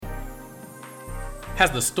Has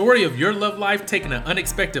the story of your love life taken an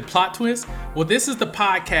unexpected plot twist? Well, this is the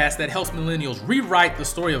podcast that helps millennials rewrite the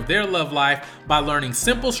story of their love life by learning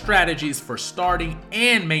simple strategies for starting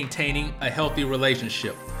and maintaining a healthy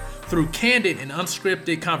relationship. Through candid and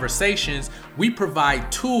unscripted conversations, we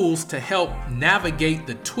provide tools to help navigate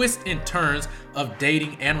the twists and turns of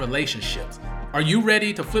dating and relationships. Are you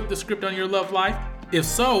ready to flip the script on your love life? If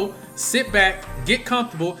so, sit back, get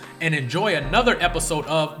comfortable, and enjoy another episode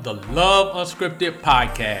of the Love Unscripted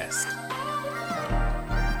podcast.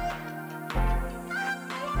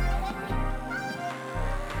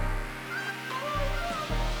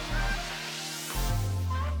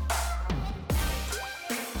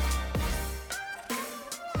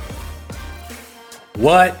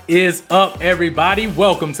 What is up, everybody?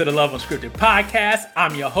 Welcome to the Love Unscripted podcast.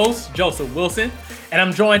 I'm your host, Joseph Wilson, and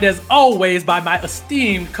I'm joined as always by my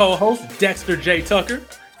esteemed co-host, Dexter J. Tucker.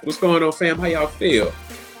 What's going on, fam? How y'all feel?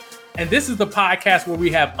 And this is the podcast where we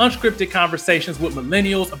have unscripted conversations with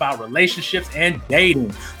millennials about relationships and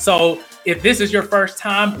dating. So if this is your first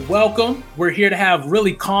time, welcome. We're here to have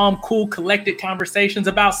really calm, cool, collected conversations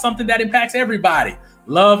about something that impacts everybody,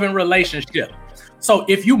 love and relationship. So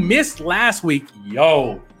if you missed last week,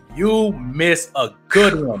 you missed a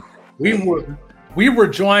good one. We were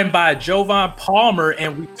joined by Jovan Palmer,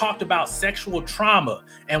 and we talked about sexual trauma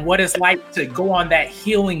and what it's like to go on that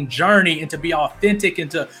healing journey and to be authentic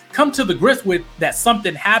and to come to the grips with that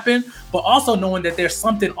something happened, but also knowing that there's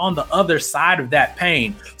something on the other side of that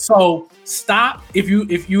pain. So stop. If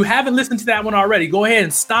you haven't listened to that one already, go ahead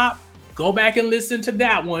and stop, go back and listen to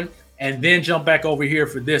that one, and then jump back over here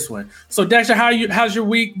for this one. So Dexter, how's your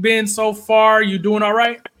week been so far? You doing all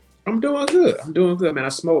right? I'm doing good, man. I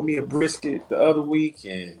smoked me a brisket the other week,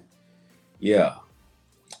 and yeah,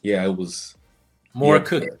 it was more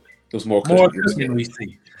cooking. It was more cooking. We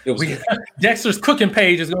see. Dexter's cooking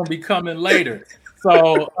page is going to be coming later.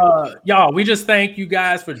 So, y'all, we just thank you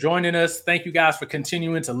guys for joining us. Thank you guys for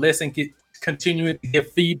continuing to listen, continuing to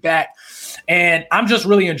give feedback. And I'm just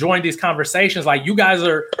really enjoying these conversations. Like, you guys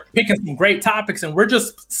are picking some great topics, and we're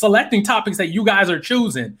just selecting topics that you guys are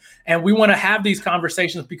choosing. And we want to have these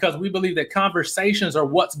conversations because we believe that conversations are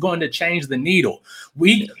what's going to change the needle.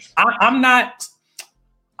 I'm not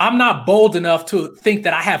bold enough to think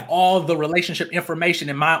that I have all the relationship information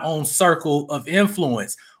in my own circle of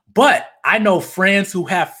influence. But I know friends who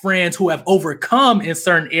have overcome in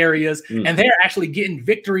certain areas, and they're actually getting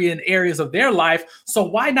victory in areas of their life. So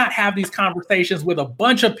why not have these conversations with a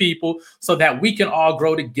bunch of people so that we can all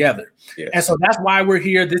grow together? Yes. And so that's why we're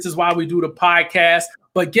here. This is why we do the podcast.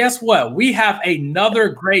 But guess what? We have another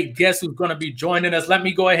great guest who's going to be joining us. Let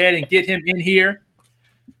me go ahead and get him in here.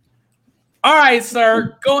 All right,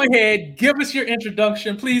 sir, go ahead. Give us your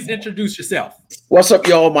introduction. Please introduce yourself. What's up,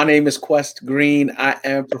 y'all? My name is Quest Green. I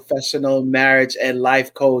am professional marriage and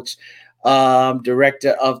life coach,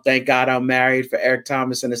 director of Thank God I'm Married for Eric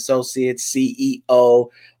Thomas and Associates, CEO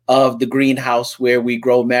of The Greenhouse, where we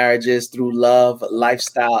grow marriages through love,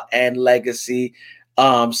 lifestyle, and legacy.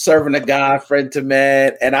 Serving a God, friend to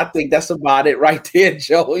man, and I think that's about it right there,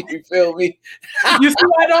 Joe. You feel me? You see,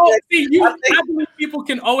 I believe people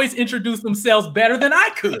can always introduce themselves better than I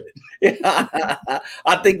could. Yeah,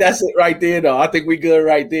 I think that's it right there, though. I think we good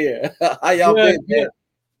right there. How y'all been, man?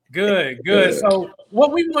 Good. So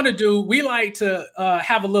what we want to do, we like to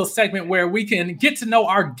have a little segment where we can get to know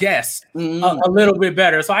our guests a little bit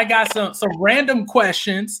better. So I got some random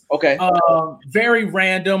questions. Okay. Very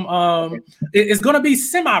random. It's going to be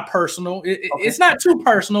semi-personal. It's not too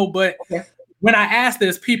personal, but when I ask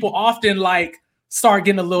this, people often start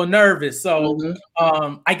getting a little nervous. So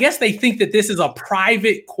I guess they think that this is a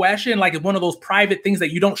private question, like it's one of those private things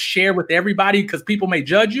that you don't share with everybody because people may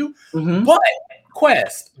judge you. But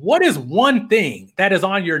Quest, what is one thing that is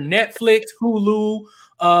on your Netflix, Hulu,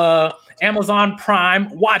 Amazon Prime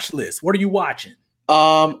watch list? What are you watching?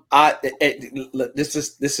 This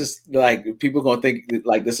is like, people gonna think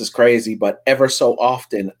like this is crazy, but ever so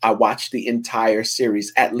often I watch the entire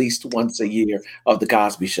series at least once a year of The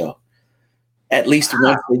Cosby Show. At least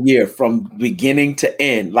once a year from beginning to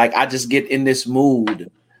end. Like, I just get in this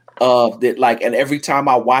mood of that, like, and every time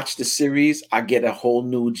I watch the series, I get a whole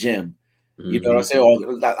new gem. You know what I'm saying?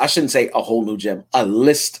 Or I shouldn't say a whole new gem, a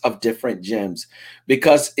list of different gems,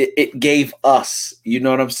 because it gave us, you know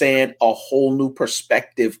what I'm saying, a whole new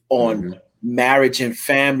perspective on marriage and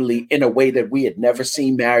family in a way that we had never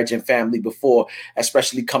seen marriage and family before,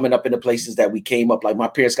 especially coming up in the places that we came up. Like, my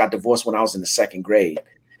parents got divorced when I was in the second grade.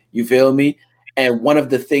 You feel me? And one of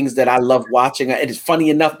the things that I love watching, and it's funny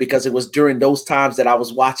enough because it was during those times that I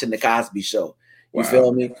was watching The Cosby Show. You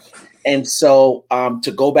feel me? And so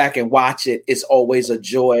to go back and watch it is always a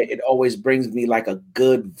joy. It always brings me like a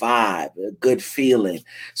good vibe, a good feeling.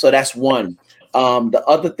 So that's one. The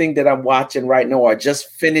other thing that I'm watching right now, or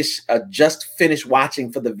just finished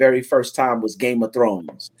watching for the very first time, was Game of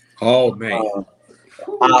Thrones. Oh man,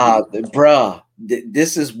 bruh,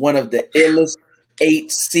 this is one of the illest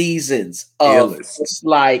 8 seasons of just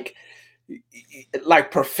like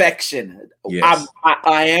perfection. Yes.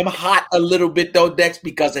 I am hot a little bit though, Dex,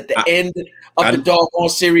 because at the end of the doggone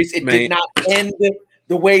series, it did not end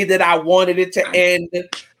the way that I wanted it to end.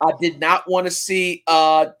 I did not want to see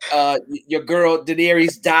your girl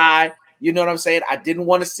Daenerys die. You know what I'm saying? I didn't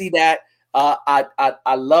want to see that.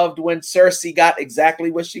 I loved when Cersei got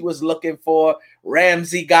exactly what she was looking for.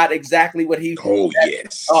 Ramsay got exactly what he. Oh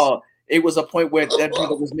yes. It was a point where that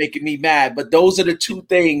brother was making me mad. But those are the two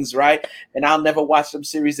things, right? And I'll never watch some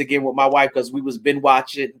series again with my wife because we was binge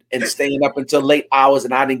watching and staying up until late hours,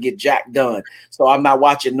 and I didn't get jack done. So I'm not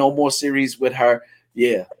watching no more series with her.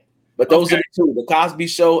 Yeah. But those are the two: The Cosby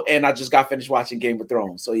Show, and I just got finished watching Game of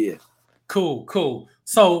Thrones. So yeah. Cool.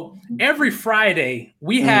 So every Friday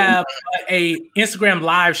we have a Instagram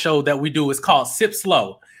live show that we do. It's called Sip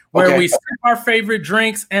Slow, where we sip our favorite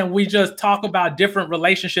drinks and we just talk about different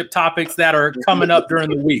relationship topics that are coming up during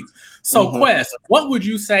the week. So Quest, what would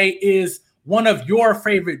you say is one of your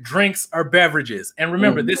favorite drinks or beverages? And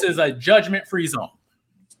remember, this is a judgment-free zone.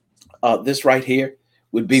 This right here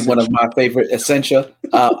would be one of my favorite Essentia.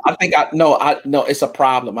 I think it's a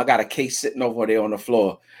problem. I got a case sitting over there on the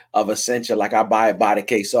floor of Essentia. Like I buy it by the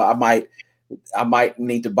case. So I might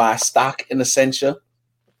need to buy stock in Essentia.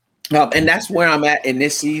 And that's where I'm at in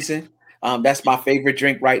this season. That's my favorite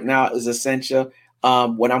drink right now is Essentia.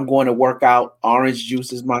 When I'm going to work out, orange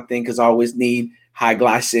juice is my thing because I always need high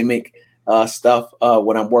glycemic stuff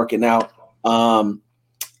when I'm working out. And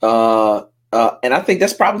I think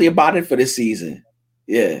that's probably about it for this season.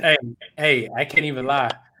 Yeah. Hey, I can't even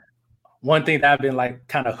lie. One thing that I've been like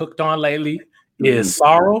kind of hooked on lately is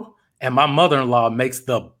sorrel, and my mother-in-law makes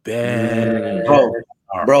the best.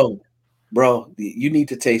 Bro, you need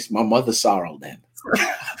to taste my mother's sorrel then.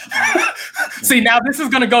 See, now this is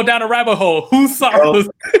gonna go down a rabbit hole. Whose sorrel?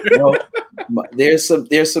 There's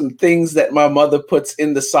some things that my mother puts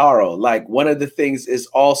in the sorrel. Like one of the things is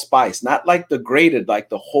allspice, not like the grated, like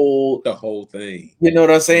the whole thing. You know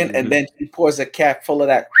what I'm saying? And then she pours a cap full of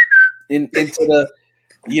that into the,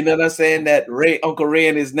 you know what I'm saying? That Uncle Ray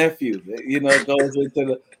and his nephew, goes into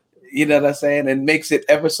the, you know what I'm saying, and makes it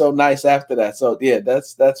ever so nice after that. So yeah,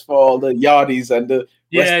 that's for all the yardies and the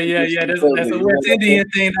yeah. That's a West Indian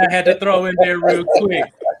thing I had to throw in there real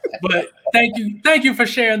quick. But thank you for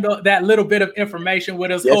sharing that little bit of information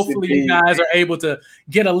with us. Yes, hopefully indeed. You guys are able to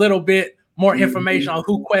get a little bit more information on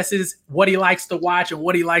who Quest is, what he likes to watch, and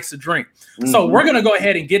what he likes to drink. So we're going to go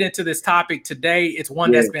ahead and get into this topic today. It's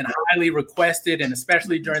one that's been highly requested, and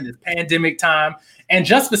especially during this pandemic time, and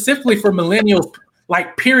just specifically for millennials,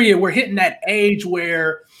 like period, we're hitting that age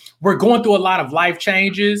where we're going through a lot of life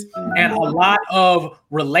changes and a lot of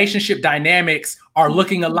relationship dynamics are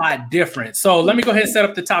looking a lot different. So let me go ahead and set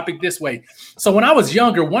up the topic this way. So when I was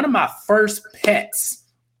younger, one of my first pets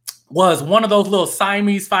was one of those little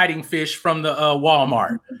Siamese fighting fish from the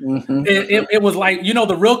Walmart. It was like,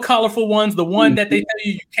 the real colorful ones, the one that they tell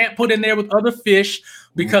you can't put in there with other fish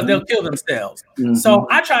because they'll kill themselves. So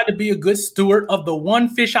I tried to be a good steward of the one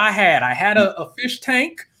fish I had. I had a fish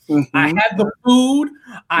tank. I had the food,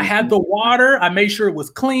 I had the water, I made sure it was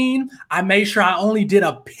clean. I made sure I only did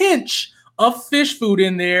a pinch of fish food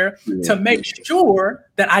in there to make sure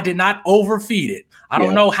that I did not overfeed it. I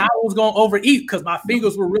don't know how I was going to overeat because my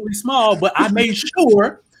fingers were really small, but I made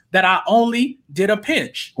sure that I only did a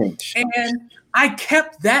pinch. And I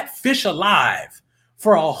kept that fish alive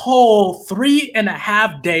for a whole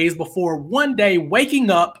 3.5 days before one day waking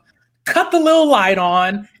up, cut the little light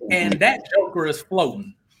on, and that joker is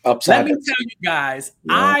floating. Let me tell you guys,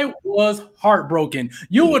 I was heartbroken.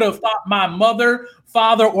 You would have thought my mother,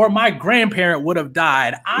 father, or my grandparent would have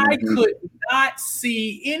died. I could not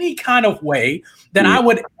see any kind of way that I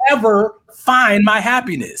would ever find my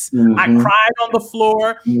happiness. I cried on the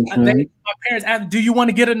floor. My parents asked, "Do you want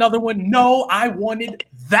to get another one?" No, I wanted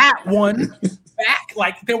that one back.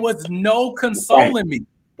 Like there was no consoling me.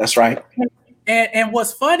 That's right. And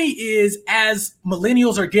what's funny is as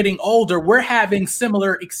millennials are getting older, we're having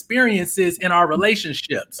similar experiences in our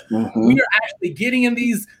relationships. We are actually getting in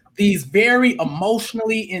these very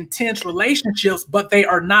emotionally intense relationships, but they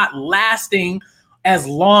are not lasting as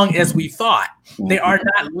long as we thought. They are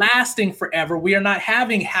not lasting forever. We are not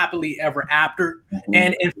having happily ever after.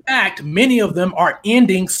 And in fact, many of them are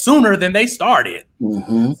ending sooner than they started.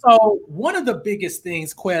 So one of the biggest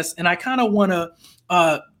things, Quest, and I kind of want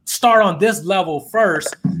to start on this level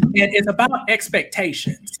first, and it's about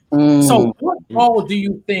expectations. So what role do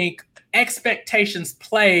you think expectations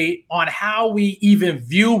play on how we even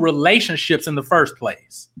view relationships in the first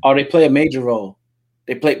place? Oh, they play a major role.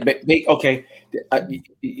 They play. Okay,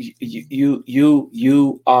 you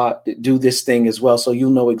do this thing as well, so you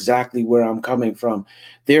know exactly where I'm coming from.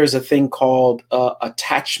 There's a thing called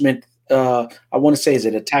attachment. I want to say, is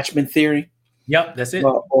it attachment theory? Yep, that's it.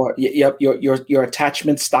 Or your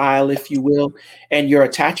attachment style, if you will, and your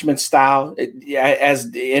attachment style,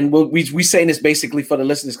 we saying this basically for the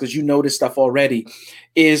listeners because you know this stuff already,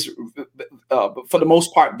 is for the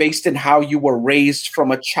most part based in how you were raised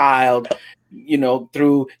from a child, you know,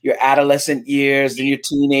 through your adolescent years, then your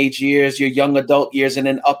teenage years, your young adult years, and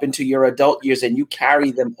then up into your adult years, and you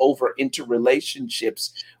carry them over into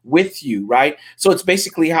relationships with you, right? So it's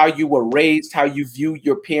basically how you were raised, how you view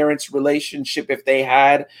your parents' relationship. If they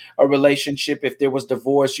had a relationship, if there was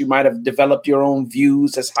divorce, you might have developed your own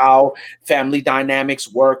views as how family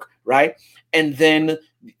dynamics work, right? And then,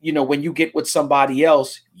 you know, when you get with somebody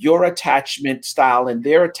else, your attachment style and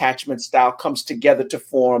their attachment style comes together to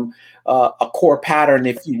form a core pattern,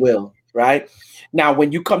 if you will, right? Now,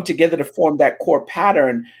 when you come together to form that core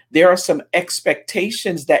pattern, there are some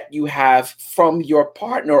expectations that you have from your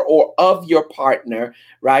partner or of your partner,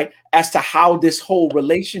 right? As to how this whole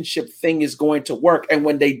relationship thing is going to work. And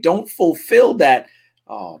when they don't fulfill that,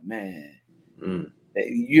 oh man,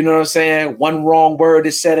 you know what I'm saying? One wrong word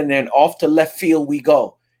is said and then off to left field we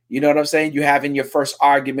go. You know what I'm saying? You have in your first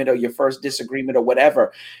argument or your first disagreement or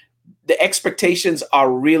whatever. The expectations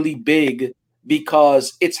are really big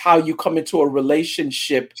because it's how you come into a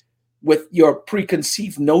relationship with your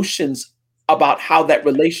preconceived notions about how that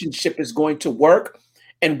relationship is going to work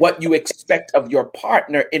and what you expect of your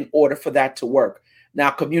partner in order for that to work. Now,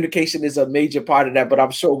 communication is a major part of that, but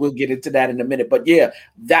I'm sure we'll get into that in a minute. But yeah,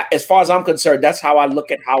 that, as far as I'm concerned, that's how I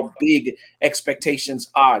look at how big expectations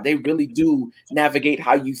are. They really do navigate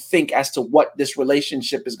how you think as to what this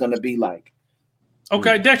relationship is going to be like.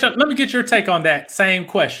 Okay, Dexter, let me get your take on that same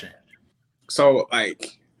question. So,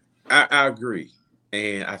 like, I agree.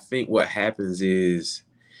 And I think what happens is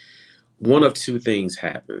one of two things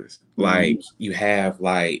happens. Like, you have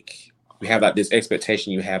like this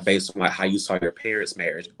expectation you have based on like how you saw your parents'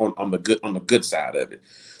 marriage on the good side of it.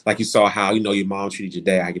 Like you saw how, you know, your mom treated your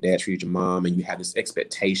dad, how your dad treated your mom, and you have this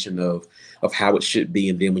expectation of how it should be.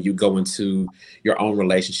 And then when you go into your own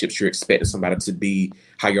relationships, you're expecting somebody to be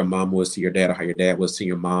how your mom was to your dad or how your dad was to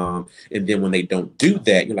your mom. And then when they don't do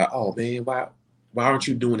that, you're like, oh man, why aren't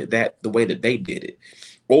you doing it the way that they did it?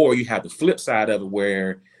 Or you have the flip side of it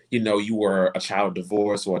where, you know, you were a child of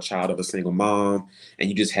divorce or a child of a single mom, and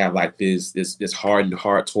you just have like this hardened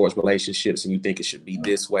heart towards relationships, and you think it should be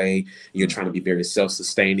this way. You're trying to be very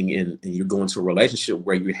self-sustaining, and you're going to a relationship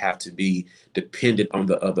where you have to be dependent on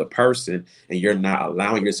the other person, and you're not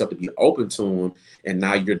allowing yourself to be open to them. And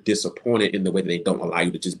now you're disappointed in the way that they don't allow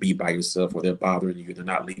you to just be by yourself, or they're bothering you, they're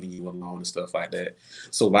not leaving you alone and stuff like that.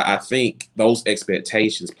 So like, I think those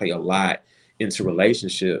expectations play a lot into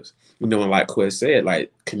relationships. You know, and like Quest said,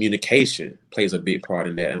 like communication plays a big part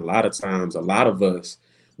in that. And a lot of times, a lot of us,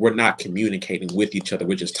 we're not communicating with each other.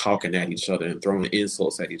 We're just talking at each other and throwing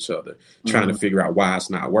insults at each other, trying to figure out why it's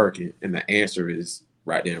not working. And the answer is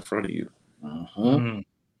right there in front of you.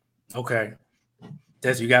 Okay.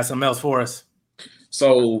 Des, you got something else for us?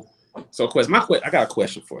 So Quest, I got a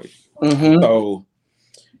question for you. So,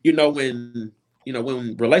 you know,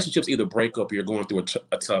 when relationships either break up or you're going through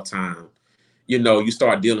a tough time, you know, you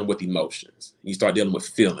start dealing with emotions, you start dealing with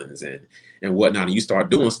feelings and whatnot, and you start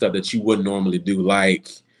doing stuff that you wouldn't normally do. Like,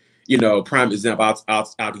 you know, prime example,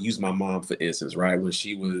 I'll use my mom, for instance, right? When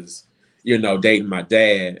she was, you know, dating my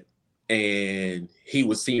dad and he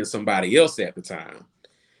was seeing somebody else at the time,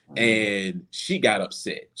 and she got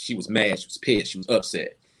upset. She was mad, she was pissed, she was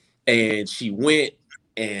upset. And she went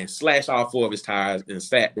and slashed all 4 of his tires and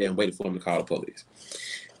sat there and waited for him to call the police.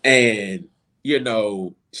 And, you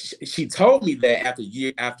know, she told me that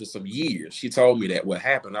after some years, she told me that what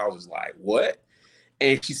happened. I was like, what?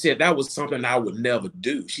 And she said that was something I would never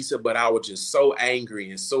do. She said, but I was just so angry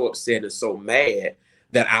and so upset and so mad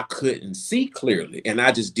that I couldn't see clearly. And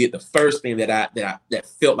I just did the first thing that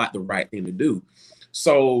felt like the right thing to do.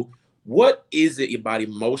 So what is it about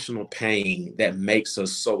emotional pain that makes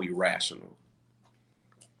us so irrational?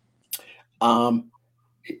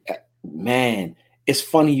 Man, it's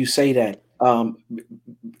funny you say that.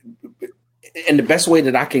 and the best way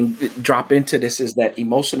that I can drop into this is that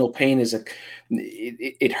emotional pain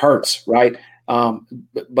it hurts, right?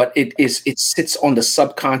 But it sits on the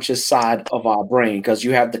subconscious side of our brain, because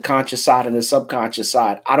you have the conscious side and the subconscious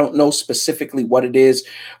side. I don't know specifically what it is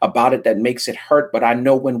about it that makes it hurt, but I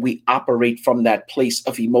know when we operate from that place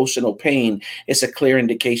of emotional pain, it's a clear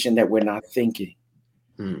indication that we're not thinking.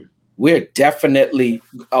 We're definitely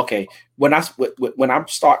okay. When I'm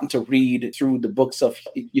starting to read through the books of,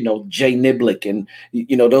 Jay Niblick and,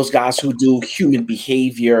 those guys who do human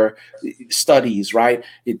behavior studies, right?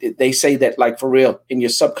 They say that, like, for real, in your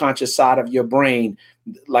subconscious side of your brain,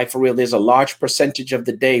 like, for real, there's a large percentage of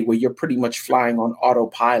the day where you're pretty much flying on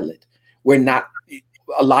autopilot. We're not,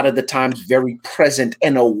 a lot of the times, very present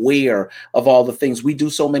and aware of all the things. We do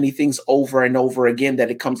so many things over and over again that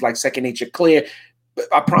it comes like second nature. Clear,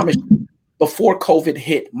 I promise you, before COVID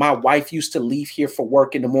hit, my wife used to leave here for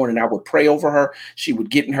work in the morning. I would pray over her. She would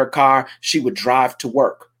get in her car. She would drive to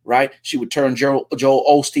work, right? She would turn Joel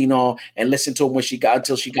Osteen on and listen to him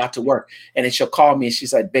until she got to work. And then she'll call me and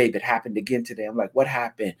she's like, babe, it happened again today. I'm like, what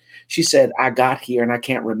happened? She said, I got here and I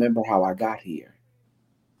can't remember how I got here.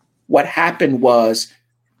 What happened was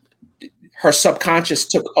her subconscious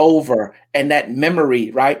took over, and that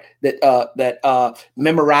memory, right? That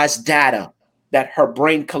memorized data that her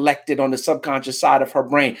brain collected on the subconscious side of her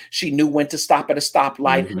brain. She knew when to stop at a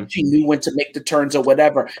stoplight. Mm-hmm. She knew when to make the turns or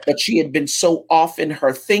whatever, but she had been so off in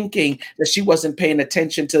her thinking that she wasn't paying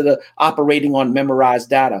attention to the operating on memorized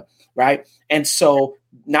data, right? And so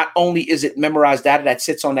not only is it memorized data that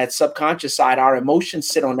sits on that subconscious side, our emotions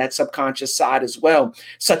sit on that subconscious side as well,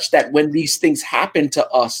 such that when these things happen to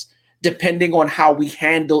us, depending on how we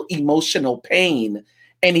handle emotional pain,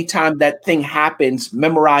 anytime that thing happens,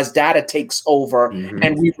 memorized data takes over,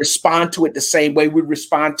 and we respond to it the same way we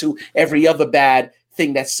respond to every other bad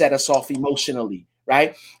thing that set us off emotionally,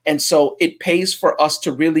 right? And so it pays for us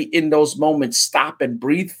to really, in those moments, stop and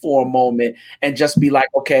breathe for a moment and just be like,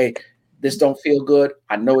 okay, this don't feel good.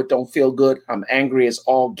 I know it don't feel good. I'm angry as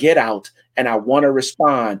all get out, and I want to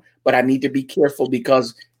respond, but I need to be careful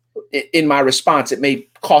because in my response, it may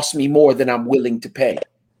cost me more than I'm willing to pay,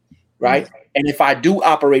 right? And if I do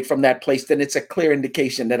operate from that place, then it's a clear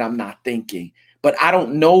indication that I'm not thinking. But I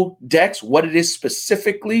don't know, Dex, what it is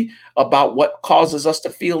specifically about what causes us to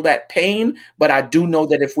feel that pain. But I do know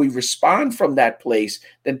that if we respond from that place,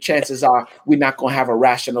 then chances are we're not going to have a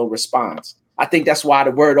rational response. I think that's why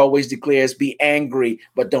the word always declares, be angry,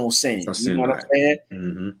 but don't sin. You know what I'm saying?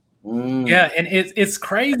 Mm-hmm. Yeah, and it's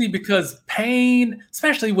crazy because pain,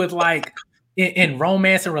 especially with like in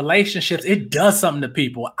romance and relationships, it does something to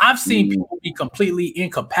people. I've seen people be completely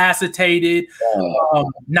incapacitated,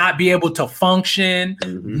 not be able to function,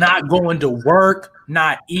 not going to work,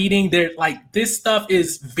 not eating. They're like, this stuff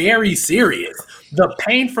is very serious. The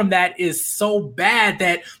pain from that is so bad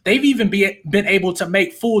that they've even been able to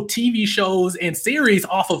make full TV shows and series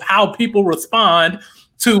off of how people respond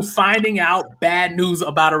to finding out bad news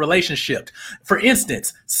about a relationship. For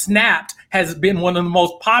instance, Snapped has been one of the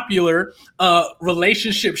most popular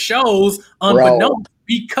relationship shows unbeknownst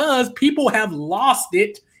because people have lost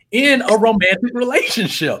it in a romantic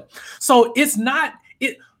relationship. So it's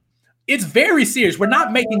very serious. We're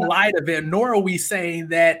not making light of it, nor are we saying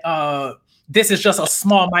that this is just a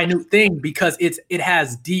small, minute thing, because it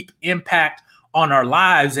has deep impact on our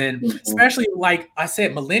lives. And especially, like I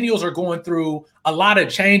said, millennials are going through a lot of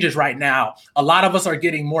changes right now. A lot of us are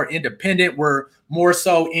getting more independent. We're more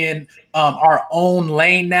so in our own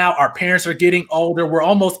lane now. Our parents are getting older. We're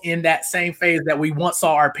almost in that same phase that we once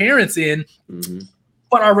saw our parents in.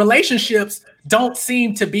 But our relationships don't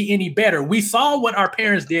seem to be any better. We saw what our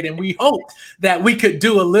parents did, and we hoped that we could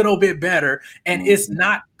do a little bit better. And it's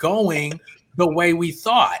not going the way we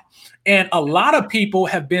thought. And a lot of people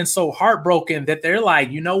have been so heartbroken that they're like,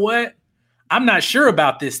 you know what? I'm not sure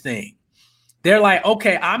about this thing. They're like,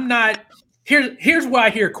 okay, I'm not. Here's what I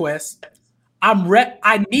hear, Quest.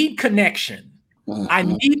 I need connection. I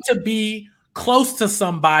need to be close to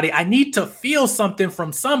somebody. I need to feel something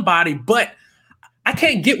from somebody, but I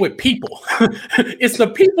can't get with people. It's the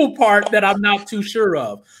people part that I'm not too sure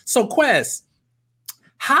of. So, Quest,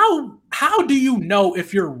 how do you know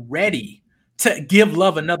if you're ready to give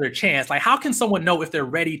love another chance? Like, how can someone know if they're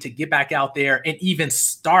ready to get back out there and even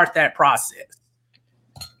start that process?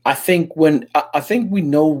 I think we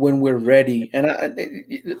know when we're ready, and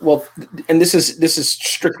this is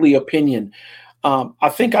strictly opinion. I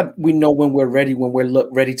think we know when we're ready when we're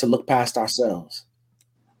ready to look past ourselves,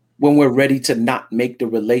 when we're ready to not make the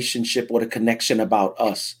relationship or the connection about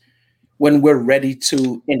us, when we're ready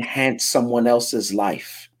to enhance someone else's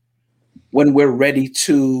life, when we're ready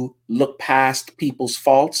to look past people's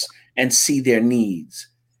faults and see their needs.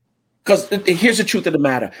 Because here's the truth of the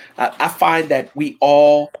matter. I find that we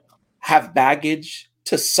all have baggage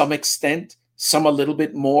to some extent, some a little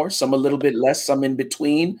bit more, some a little bit less, some in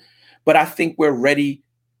between. But I think we're ready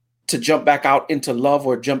to jump back out into love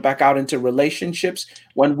or jump back out into relationships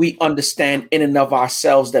when we understand in and of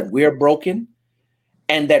ourselves that we're broken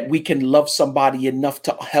and that we can love somebody enough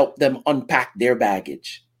to help them unpack their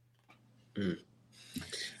baggage. Mm.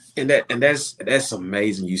 And that's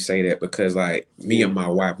amazing you say that, because like me and my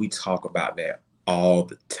wife, we talk about that all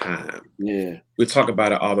the time. Yeah. We talk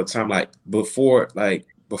about it all the time. Like before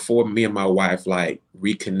me and my wife like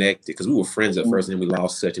reconnected, because we were friends at first and then we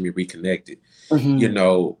lost touch and we reconnected. Mm-hmm. You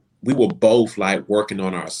know, we were both like working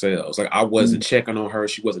on ourselves. Like I wasn't checking on her,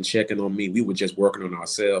 she wasn't checking on me. We were just working on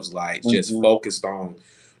ourselves, like just focused on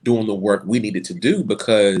doing the work we needed to do,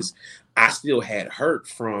 because I still had hurt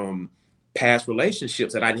from past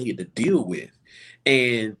relationships that I needed to deal with.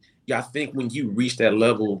 And I think when you reach that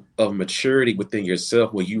level of maturity within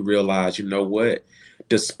yourself, where you realize, you know what,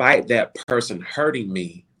 despite that person hurting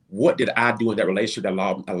me, what did I do in that relationship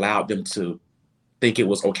that allowed them to think it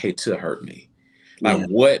was okay to hurt me? Like,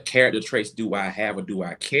 what character traits do I have or do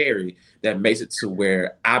I carry that makes it to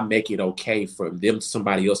where I make it okay for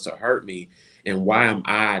somebody else to hurt me? And why am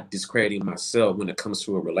I discrediting myself when it comes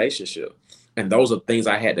to a relationship? And those are things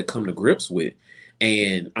I had to come to grips with.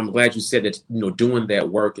 And I'm glad you said that, you know, doing that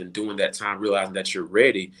work and doing that time, realizing that you're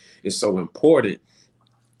ready is so important.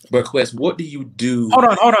 But Quest, what do you do? Hold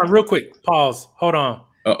on, real quick. Pause. Hold on.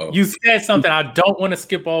 Uh-oh. You said something. I don't want to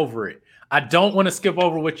skip over it. I don't want to skip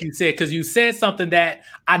over what you said, because you said something that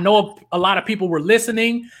I know a lot of people were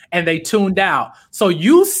listening and they tuned out. So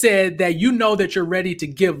you said that you know that you're ready to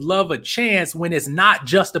give love a chance when it's not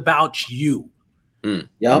just about you. Yep.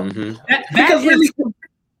 Mm-hmm.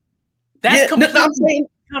 That's completely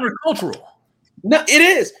countercultural. No, it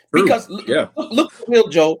is. True. Because look, real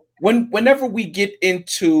Joe, whenever we get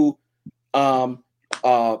into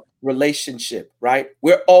relationship, right,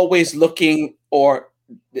 we're always looking or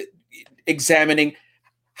examining,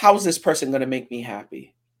 how is this person going to make me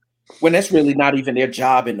happy, when that's really not even their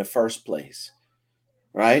job in the first place,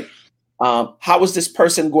 right? How is this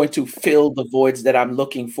person going to fill the voids that I'm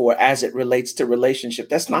looking for as it relates to relationship?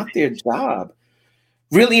 That's not their job.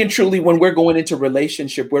 Really and truly, when we're going into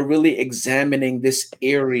relationship, we're really examining this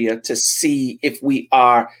area to see if we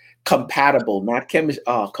are compatible, not chemistry.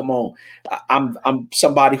 Oh, come on. I'm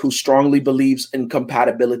somebody who strongly believes in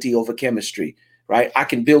compatibility over chemistry, right? I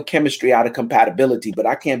can build chemistry out of compatibility, but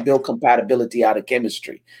I can't build compatibility out of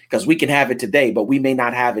chemistry, because we can have it today, but we may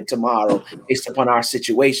not have it tomorrow based upon our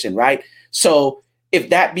situation, right? So if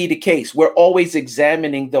that be the case, we're always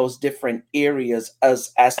examining those different areas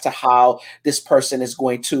as to how this person is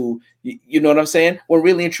going to, you know what I'm saying? Well,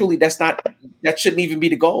 really and truly, that shouldn't even be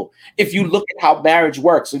the goal. If you look at how marriage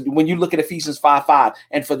works, when you look at Ephesians 5:5,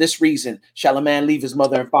 and for this reason shall a man leave his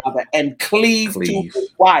mother and father and cleave to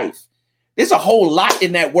his wife. There's a whole lot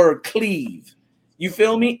in that word cleave. You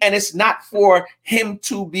feel me? And it's not for him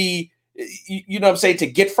to be, you know what I'm saying, to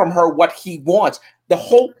get from her what he wants. The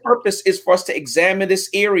whole purpose is for us to examine this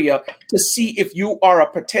area to see if you are a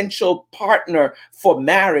potential partner for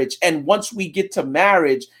marriage. And once we get to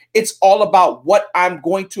marriage, it's all about what I'm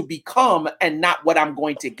going to become and not what I'm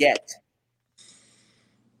going to get.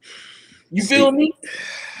 You feel me?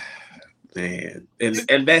 Man,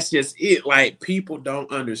 and that's just it. Like, people don't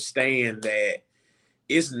understand that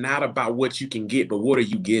it's not about what you can get, but what are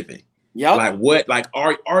you giving? Yeah. Like, what? Like,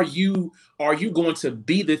 are you going to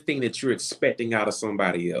be the thing that you're expecting out of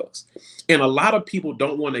somebody else? And a lot of people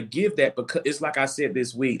don't want to give that, because it's like I said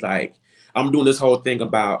this week. Like, I'm doing this whole thing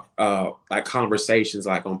about like conversations,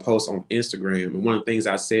 like on posts on Instagram, and one of the things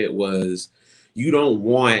I said was, you don't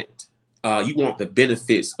want you want the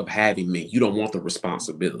benefits of having me. You don't want the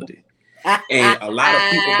responsibility. And a lot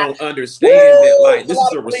of people don't understand that, like, this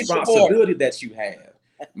is a responsibility that you have.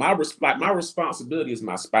 My responsibility is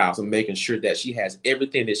my spouse, and making sure that she has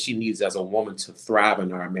everything that she needs as a woman to thrive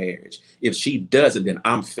in our marriage. If she doesn't, then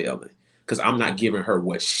I'm failing, because I'm not giving her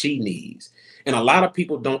what she needs. And a lot of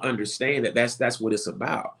people don't understand that that's what it's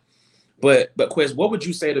about. But Quest, what would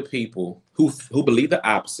you say to people who believe the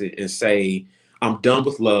opposite and say, I'm done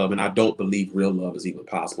with love and I don't believe real love is even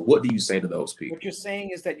possible? What do you say to those people? What you're saying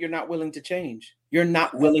is that you're not willing to change. You're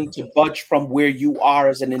not willing to budge from where you are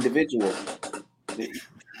as an individual.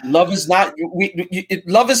 Love is not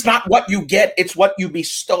love is not what you get, it's what you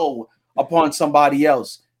bestow upon somebody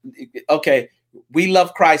else. Okay, we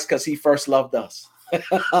love Christ because he first loved us.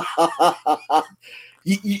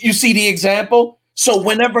 You see the example? So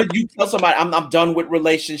whenever you tell somebody, I'm done with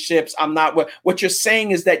relationships, I'm not, what you're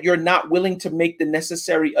saying is that you're not willing to make the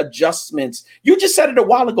necessary adjustments. You just said it a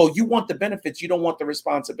while ago. You want the benefits. You don't want the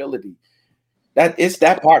responsibility. It's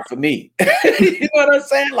that part for me. You know what I'm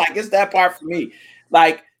saying? Like, it's that part for me.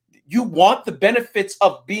 Like, you want the benefits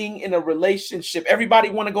of being in a relationship. Everybody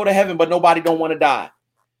want to go to heaven, but nobody don't want to die.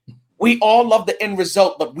 We all love the end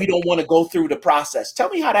result, but we don't want to go through the process. Tell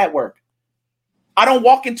me how that works. I don't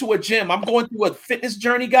walk into a gym. I'm going through a fitness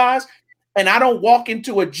journey, guys, and I don't walk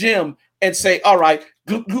into a gym and say, all right,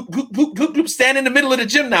 gloop, gloop, gloop, gloop, gloop, gloop, stand in the middle of the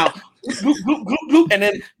gym now. Gloop, gloop, gloop, gloop, and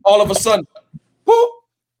then all of a sudden, whoop,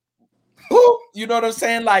 whoop, you know what I'm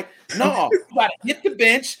saying? Like, no, you got to hit the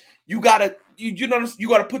bench. You got to, you know, you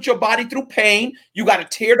got to put your body through pain. You got to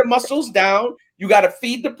tear the muscles down. You got to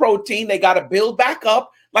feed the protein. They got to build back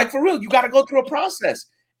up. Like, for real, you got to go through a process.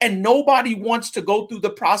 And nobody wants to go through the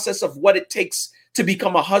process of what it takes to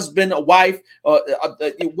become a husband, a wife,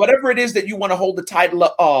 whatever it is that you want to hold the title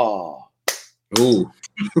of. Oh, ooh.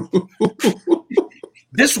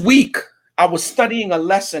 This week, I was studying a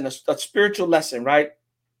lesson, a spiritual lesson, right?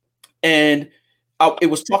 And it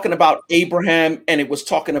was talking about Abraham, and it was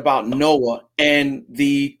talking about Noah and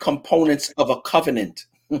the components of a covenant.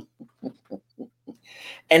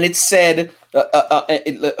 And it said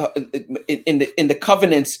in the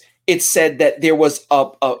covenants, it said that there was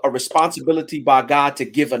a responsibility by God to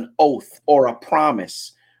give an oath or a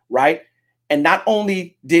promise, right? And not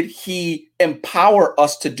only did he empower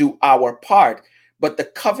us to do our part, but the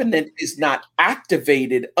covenant is not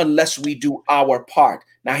activated unless we do our part.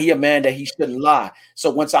 Now, he a man that he shouldn't lie.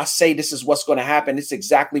 So once I say this is what's going to happen, it's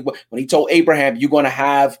exactly what, when he told Abraham, you're going to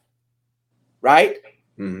have, right?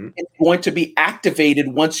 Mm-hmm. It's going to be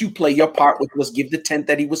activated once you play your part, which was give the tenth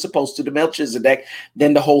that he was supposed to Melchizedek.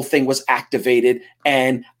 Then the whole thing was activated,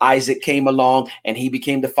 and Isaac came along, and he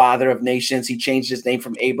became the father of nations. He changed his name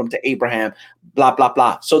from Abram to Abraham, blah, blah,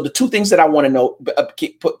 blah. So the two things that I want to know,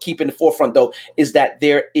 keep in the forefront, though, is that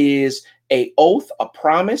there is a oath, a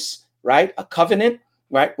promise, right? A covenant,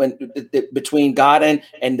 right? When between God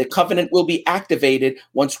and the covenant will be activated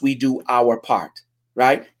once we do our part.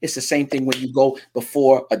 Right? It's the same thing when you go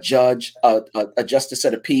before a judge, a justice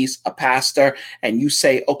of the peace, a pastor, and you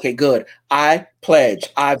say, okay, good. I pledge,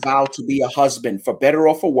 I vow to be a husband for better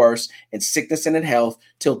or for worse, in sickness and in health,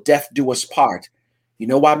 till death do us part. You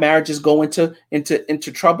know why marriages go into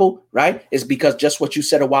trouble, right? It's because just what you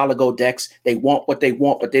said a while ago, Dex, they want what they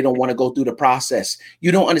want, but they don't want to go through the process.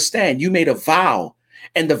 You don't understand. You made a vow.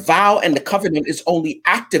 And the vow and the covenant is only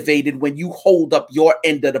activated when you hold up your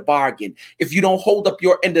end of the bargain. If you don't hold up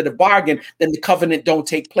your end of the bargain, then the covenant don't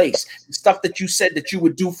take place. The stuff that you said that you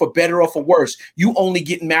would do for better or for worse, you only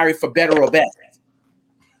get married for better or best.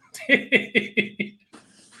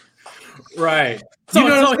 Right. So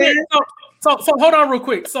hold on real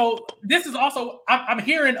quick. So this is also, I'm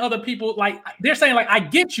hearing other people, like, they're saying, like, I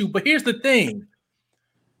get you, but here's the thing.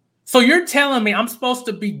 So you're telling me I'm supposed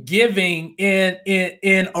to be giving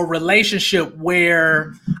in a relationship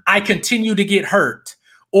where I continue to get hurt,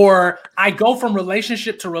 or I go from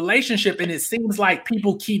relationship to relationship and it seems like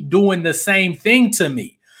people keep doing the same thing to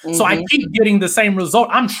me. Mm-hmm. So I keep getting the same result.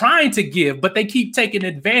 I'm trying to give, but they keep taking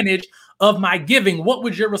advantage of my giving. What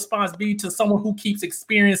would your response be to someone who keeps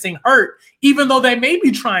experiencing hurt, even though they may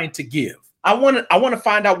be trying to give? I want to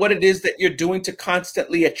find out what it is that you're doing to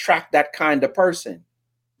constantly attract that kind of person.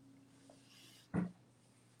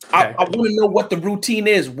 Okay. I want to know what the routine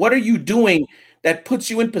is. What are you doing that puts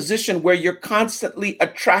you in position where you're constantly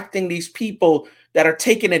attracting these people that are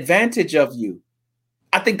taking advantage of you?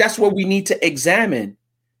 I think that's what we need to examine.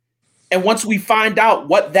 And once we find out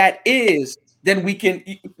what that is, then we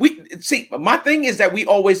see. My thing is that we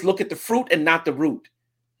always look at the fruit and not the root.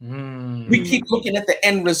 We keep looking at the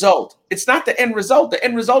end result. It's not the end result. The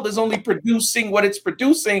end result is only producing what it's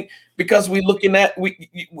producing because we're looking at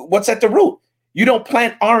what's at the root. You don't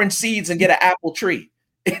plant orange seeds and get an apple tree.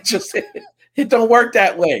 It don't work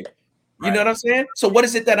that way. You know what I'm saying? So what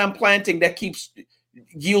is it that I'm planting that keeps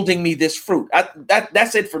yielding me this fruit?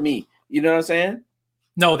 That's it for me. You know what I'm saying?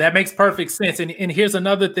 No, that makes perfect sense. And here's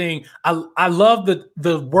another thing. I love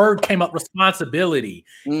the word came up, responsibility.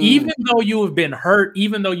 Even though you have been hurt,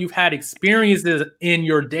 even though you've had experiences in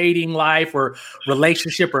your dating life or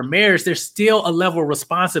relationship or marriage, there's still a level of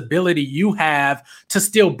responsibility you have to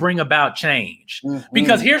still bring about change.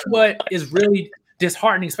 Because here's what is really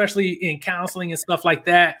disheartening, especially in counseling and stuff like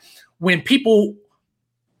that, when people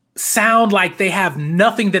sound like they have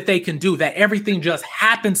nothing that they can do, that everything just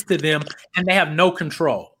happens to them and they have no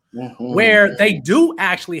control. where they do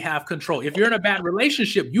actually have control. If you're in a bad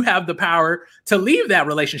relationship, you have the power to leave that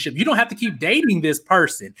relationship. You don't have to keep dating this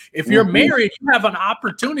person. If you're married, you have an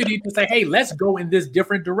opportunity to say, hey, let's go in this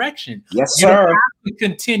different direction. Yes, you sir. don't have to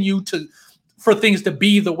continue for things to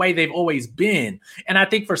be the way they've always been. And I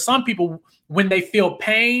think for some people, when they feel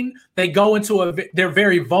pain, they go into they're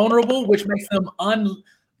very vulnerable, which makes them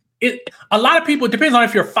a lot of people, it depends on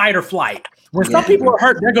if you're fight or flight. When some people are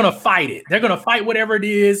hurt, they're going to fight it. They're going to fight whatever it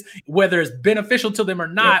is, whether it's beneficial to them or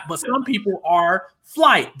not. But some people are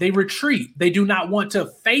flight. They retreat. They do not want to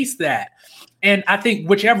face that. And I think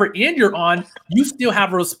whichever end you're on, you still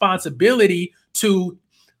have a responsibility to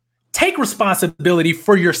take responsibility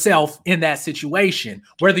for yourself in that situation.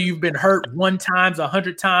 Whether you've been hurt 1 time,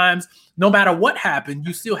 100 times, no matter what happened,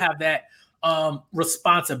 you still have that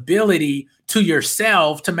responsibility to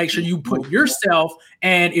yourself to make sure you put yourself,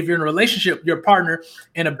 and if you're in a relationship, your partner,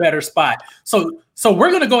 in a better spot. So we're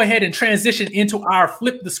going to go ahead and transition into our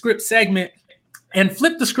Flip the Script segment. And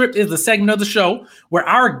Flip the Script is the segment of the show where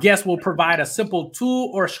our guest will provide a simple tool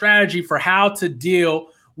or strategy for how to deal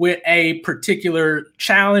with a particular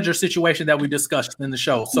challenge or situation that we discussed in the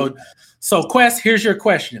show. So Quest, here's your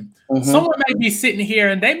question. Someone may be sitting here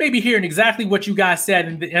and they may be hearing exactly what you guys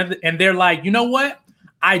said, and they're like, you know what?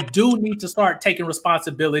 I do need to start taking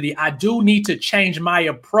responsibility. I do need to change my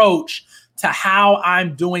approach to how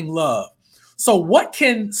I'm doing love. So what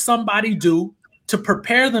can somebody do to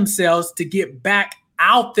prepare themselves to get back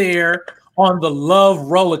out there on the love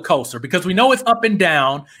roller coaster? Because we know it's up and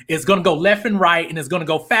down. It's going to go left and right, and it's going to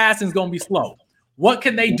go fast, and it's going to be slow. What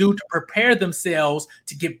can they do to prepare themselves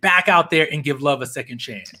to get back out there and give love a second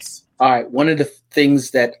chance? All right. One of the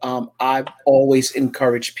things that I've always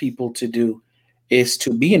encouraged people to do is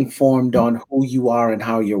to be informed on who you are and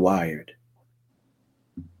how you're wired.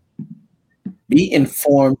 Be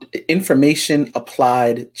informed. Information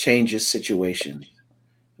applied changes situations.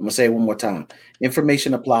 I'm going to say it one more time.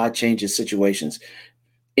 Information applied changes situations.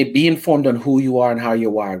 Be informed on who you are and how you're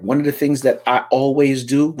wired. One of the things that I always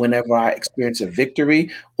do whenever I experience a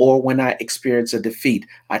victory or when I experience a defeat,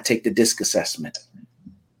 I take the DISC assessment.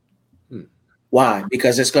 Why?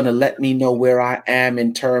 Because it's going to let me know where I am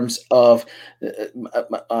in terms of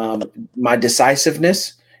my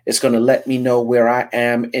decisiveness. It's going to let me know where I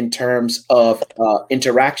am in terms of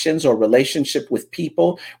interactions or relationship with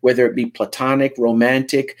people, whether it be platonic,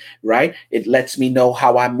 romantic, right? It lets me know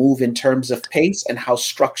how I move in terms of pace and how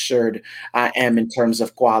structured I am in terms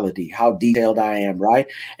of quality, how detailed I am, right?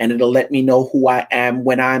 And it'll let me know who I am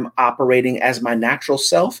when I'm operating as my natural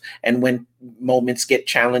self and when moments get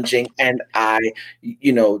challenging and I,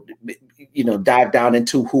 dive down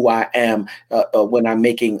into who I am when I'm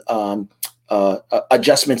making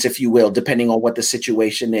adjustments, if you will, depending on what the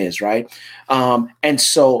situation is, right? And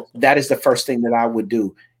so that is the first thing that I would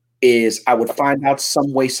do is I would find out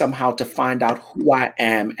some way, somehow to find out who I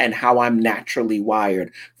am and how I'm naturally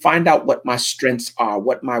wired. Find out what my strengths are,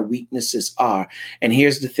 what my weaknesses are. And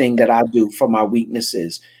here's the thing that I do for my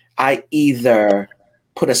weaknesses. I either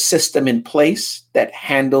put a system in place that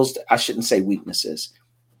handles, I shouldn't say weaknesses,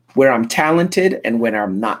 where I'm talented and when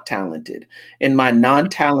I'm not talented. In my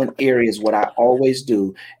non-talent areas, what I always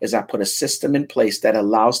do is I put a system in place that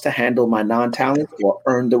allows to handle my non-talent or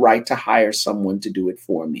earn the right to hire someone to do it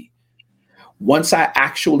for me. Once I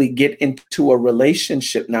actually get into a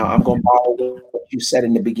relationship, now I'm going to borrow what you said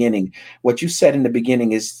in the beginning. What you said in the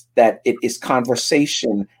beginning is that it is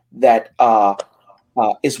conversation that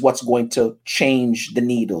is what's going to change the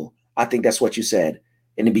needle. I think that's what you said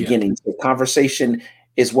in the beginning. Yeah. The conversation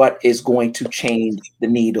is what is going to change the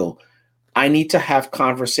needle. I need to have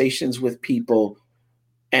conversations with people,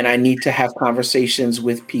 and I need to have conversations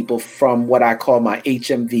with people from what I call my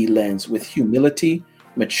HMV lens, with humility,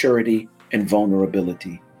 maturity, and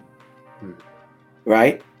vulnerability,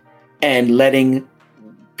 right? And letting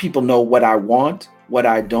people know what I want, what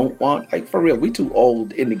I don't want. Like, for real, we too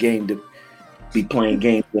old in the game to be playing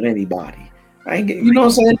games with anybody. I ain't get, you know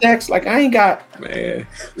what I'm saying, Dex? Like, I ain't got, man.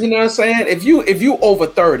 You know what I'm saying? If you over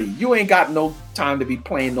 30, you ain't got no time to be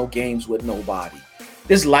playing no games with nobody.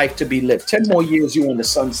 There's life to be lived. 10 more years, you on the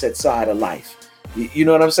sunset side of life. You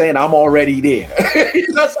know what I'm saying? I'm already there. You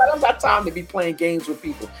know what I'm saying? I don't got time to be playing games with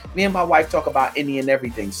people. Me and my wife talk about any and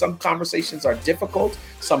everything. Some conversations are difficult,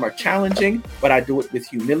 some are challenging, but I do it with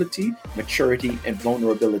humility, maturity, and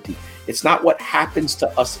vulnerability. It's not what happens to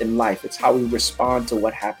us in life. It's how we respond to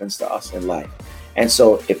what happens to us in life. And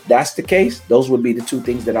so if that's the case, those would be the two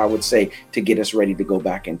things that I would say to get us ready to go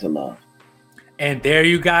back into love. And there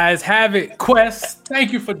you guys have it. Quest,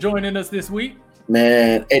 thank you for joining us this week.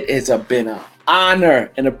 Man, it has been an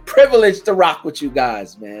honor and a privilege to rock with you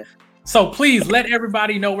guys, man. So please let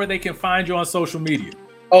everybody know where they can find you on social media.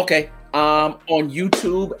 Okay. On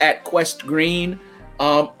YouTube at Quest Green,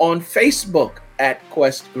 on Facebook at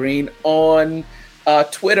Quest Green, on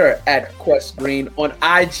Twitter at Quest Green, on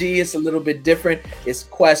IG it's a little bit different. It's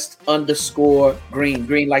Quest_Green,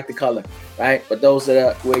 green like the color, right? But those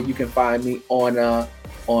are where you can find me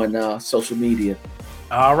on social media.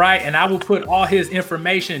 All right, and I will put all his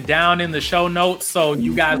information down in the show notes, so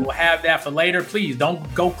you guys will have that for later. Please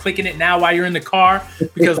don't go clicking it now while you're in the car,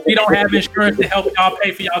 because we don't have insurance to help y'all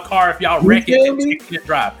pay for y'all car if y'all wreck it and taking it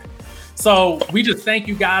driving. So we just thank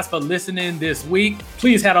you guys for listening this week.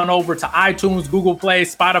 Please head on over to iTunes, Google Play,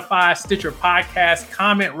 Spotify, Stitcher Podcast,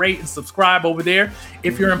 comment, rate, and subscribe over there.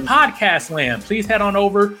 If you're in podcast land, please head on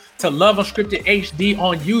over to Love Unscripted HD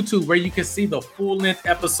on YouTube, where you can see the full-length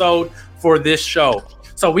episode for this show.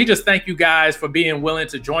 So we just thank you guys for being willing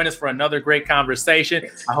to join us for another great conversation.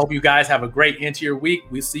 I hope you guys have a great end to your week.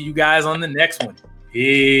 We'll see you guys on the next one.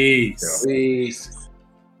 Peace. Peace.